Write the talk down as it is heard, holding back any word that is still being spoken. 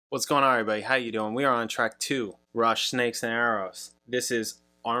What's going on, everybody? How you doing? We are on track 2, Rush, Snakes and Arrows. This is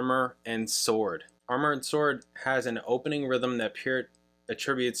Armor and Sword. Armor and Sword has an opening rhythm that Peart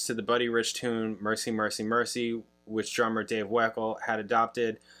attributes to the Buddy Rich tune Mercy, Mercy, Mercy, which drummer Dave Weckl had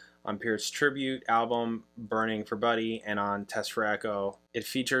adopted on Peart's tribute album Burning for Buddy and on Test for Echo. It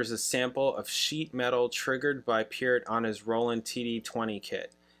features a sample of sheet metal triggered by Peart on his Roland TD-20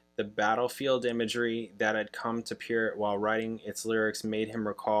 kit. The battlefield imagery that had come to Peart while writing its lyrics made him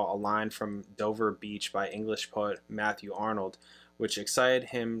recall a line from Dover Beach by English poet Matthew Arnold, which excited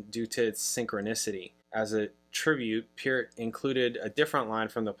him due to its synchronicity. As a tribute, Peart included a different line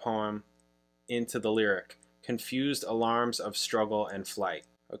from the poem into the lyric, confused alarms of struggle and flight.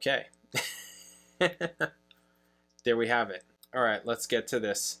 Okay. There we have it. Alright, let's get to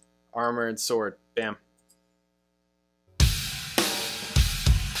this. Armor and Sword. Bam.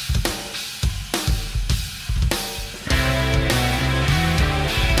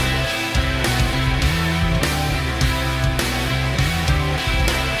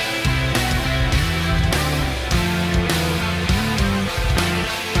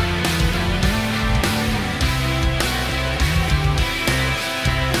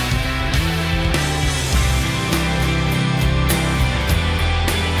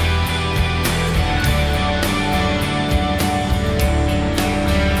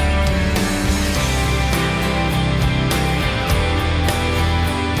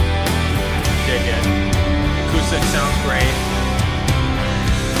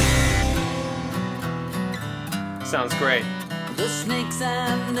 Sounds great. The snakes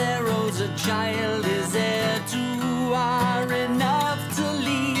and arrows a child is heir to are enough to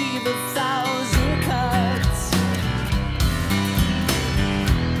leave 1,000 cuts.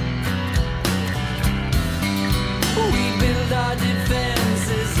 We build our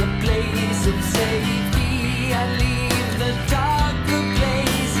defenses a place of safety and leave the darker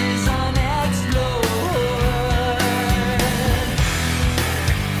places unexplored.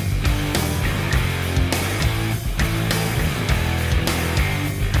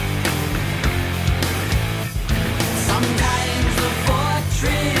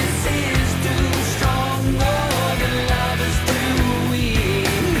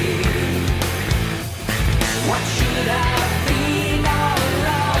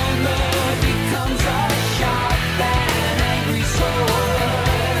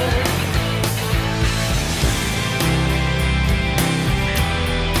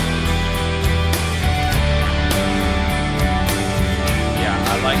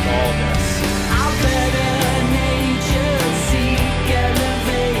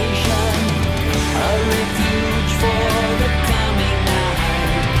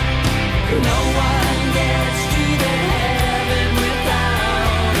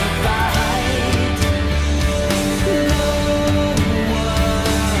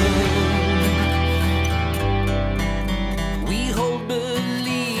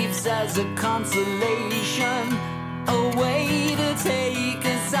 Consolation, a way to take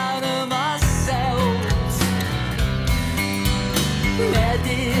us out of ourselves.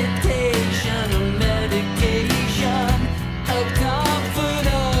 Meditation, a medication, a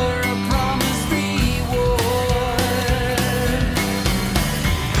comforter, a promised reward.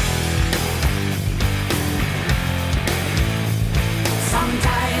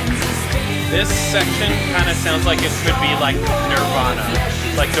 Sometimes this section kind of sounds like it could be like Nirvana.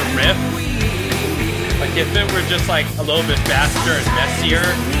 Like the riff, like if it were just like a little bit faster and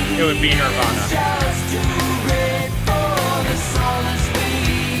messier, it would be Nirvana.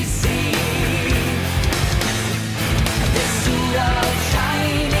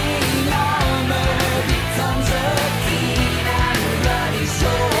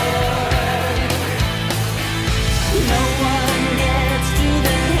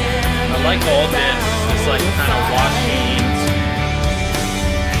 I like all this, it's like kind of washing,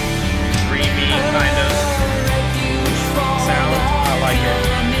 kind of sound. I like it.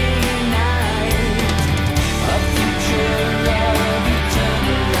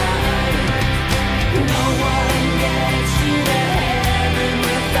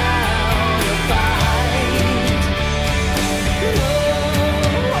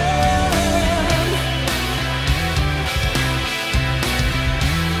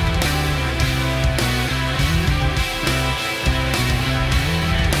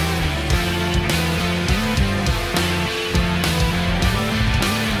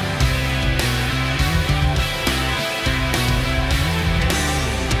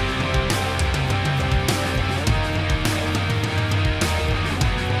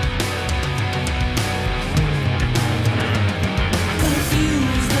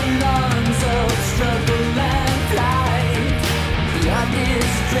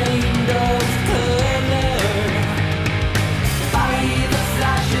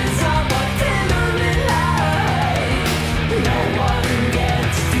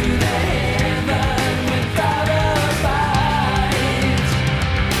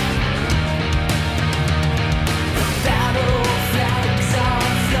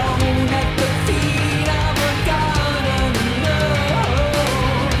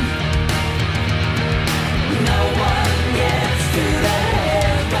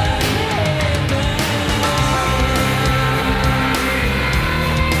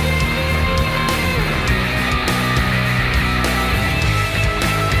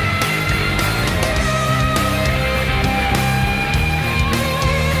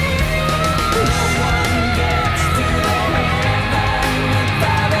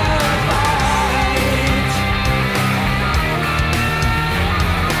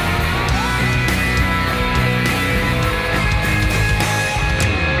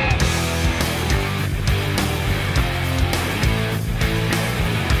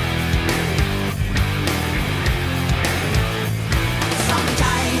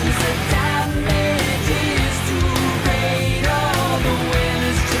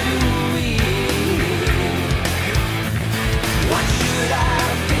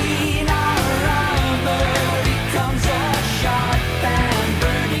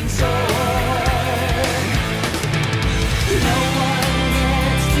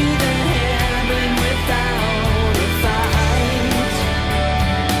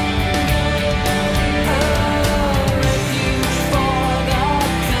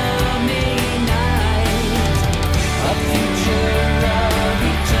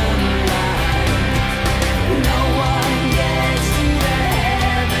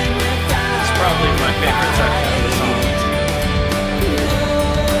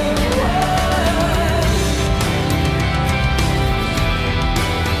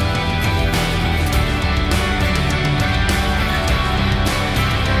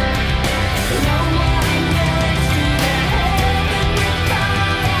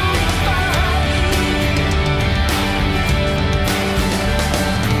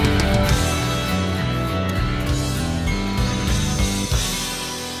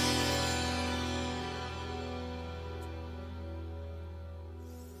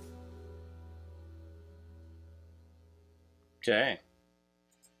 Okay.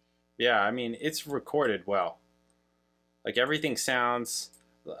 Yeah, I mean, it's recorded well. Like, everything sounds,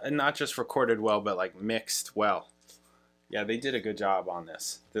 not just recorded well, but like mixed well. Yeah, they did a good job on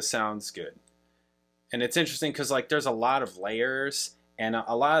this. This sounds good. And it's interesting because like there's a lot of layers and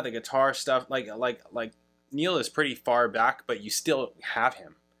a lot of the guitar stuff. Like Neil is pretty far back, but you still have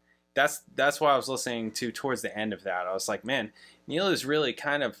him. That's why I was listening to towards the end of that. I was like, man, Neil is really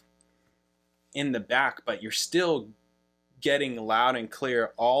kind of in the back, but you're still getting loud and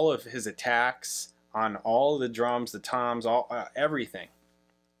clear all of his attacks on all the drums, the toms, all everything.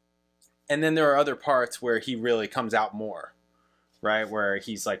 And then there are other parts where he really comes out more, right? Where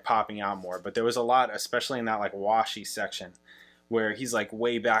he's like popping out more. But there was a lot, especially in that like washy section, where he's like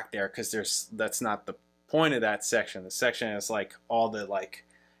way back there because that's not the point of that section. The section is like all the like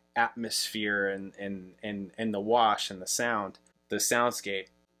atmosphere and the wash and the sound, the soundscape.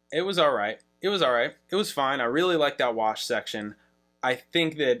 It was all right. It was all right. It was fine. I really liked that wash section. I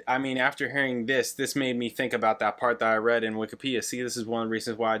think that, I mean, after hearing this made me think about that part that I read in Wikipedia. See, this is one of the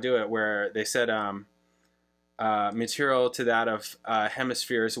reasons why I do it, where they said material to that of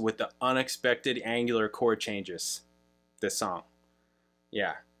hemispheres with the unexpected angular chord changes. This song.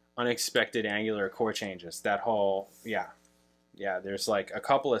 Yeah. Unexpected angular chord changes. That whole, yeah. Yeah, there's like a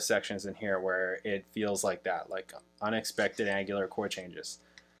couple of sections in here where it feels like that, like unexpected angular chord changes.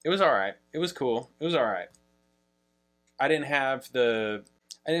 It was all right. It was cool. It was all right. I didn't have the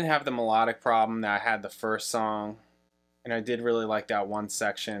melodic problem that I had the first song, and I did really like that one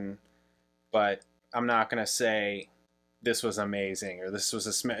section, but I'm not gonna say this was amazing or this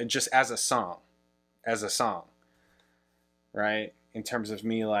was just as a song, right? In terms of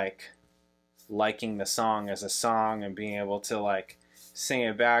me like liking the song as a song and being able to like sing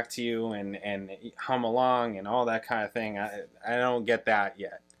it back to you and hum along and all that kind of thing. I don't get that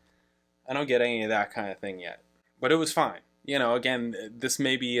yet. I don't get any of that kind of thing yet. But it was fine. You know, again, this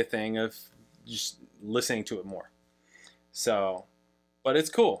may be a thing of just listening to it more. So, but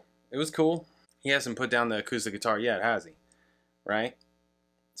it's cool. It was cool. He hasn't put down the acoustic guitar yet, has he? Right?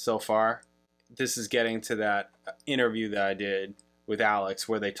 So far. This is getting to that interview that I did with Alex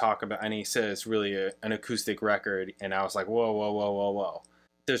where they talk about, and he says really an acoustic record, and I was like, whoa, whoa, whoa, whoa, whoa.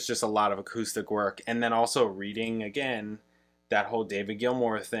 There's just a lot of acoustic work. And then also reading, again, that whole David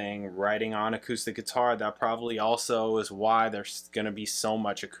Gilmour thing, writing on acoustic guitar, that probably also is why there's going to be so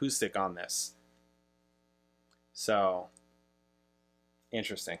much acoustic on this. So,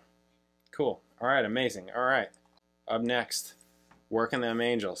 interesting. Cool. All right, amazing. All right. Up next, Working Them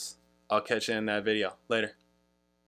Angels. I'll catch you in that video. Later.